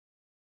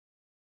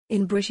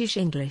In British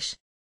English.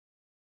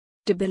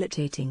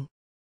 Debilitating.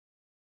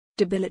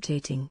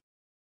 Debilitating.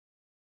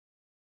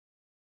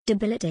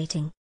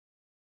 Debilitating.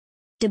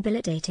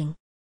 Debilitating.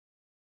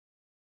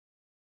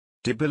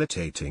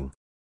 Debilitating.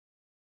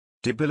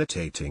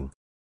 Debilitating.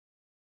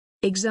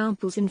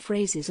 Examples in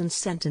phrases and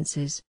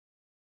sentences.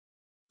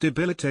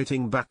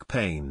 Debilitating back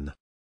pain.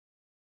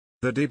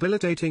 The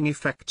debilitating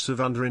effects of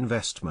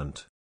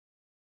underinvestment.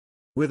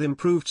 With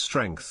improved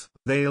strength,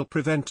 they'll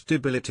prevent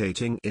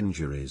debilitating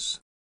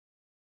injuries.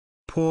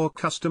 Poor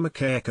customer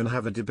care can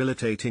have a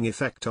debilitating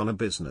effect on a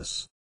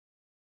business.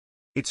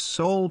 Its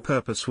sole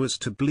purpose was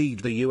to bleed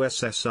the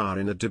USSR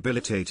in a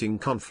debilitating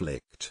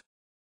conflict.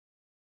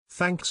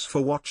 Thanks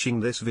for watching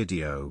this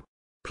video.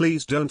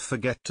 Please don't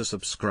forget to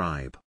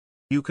subscribe.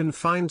 You can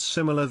find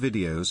similar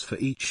videos for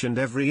each and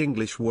every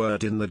English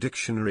word in the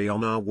dictionary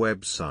on our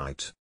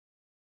website.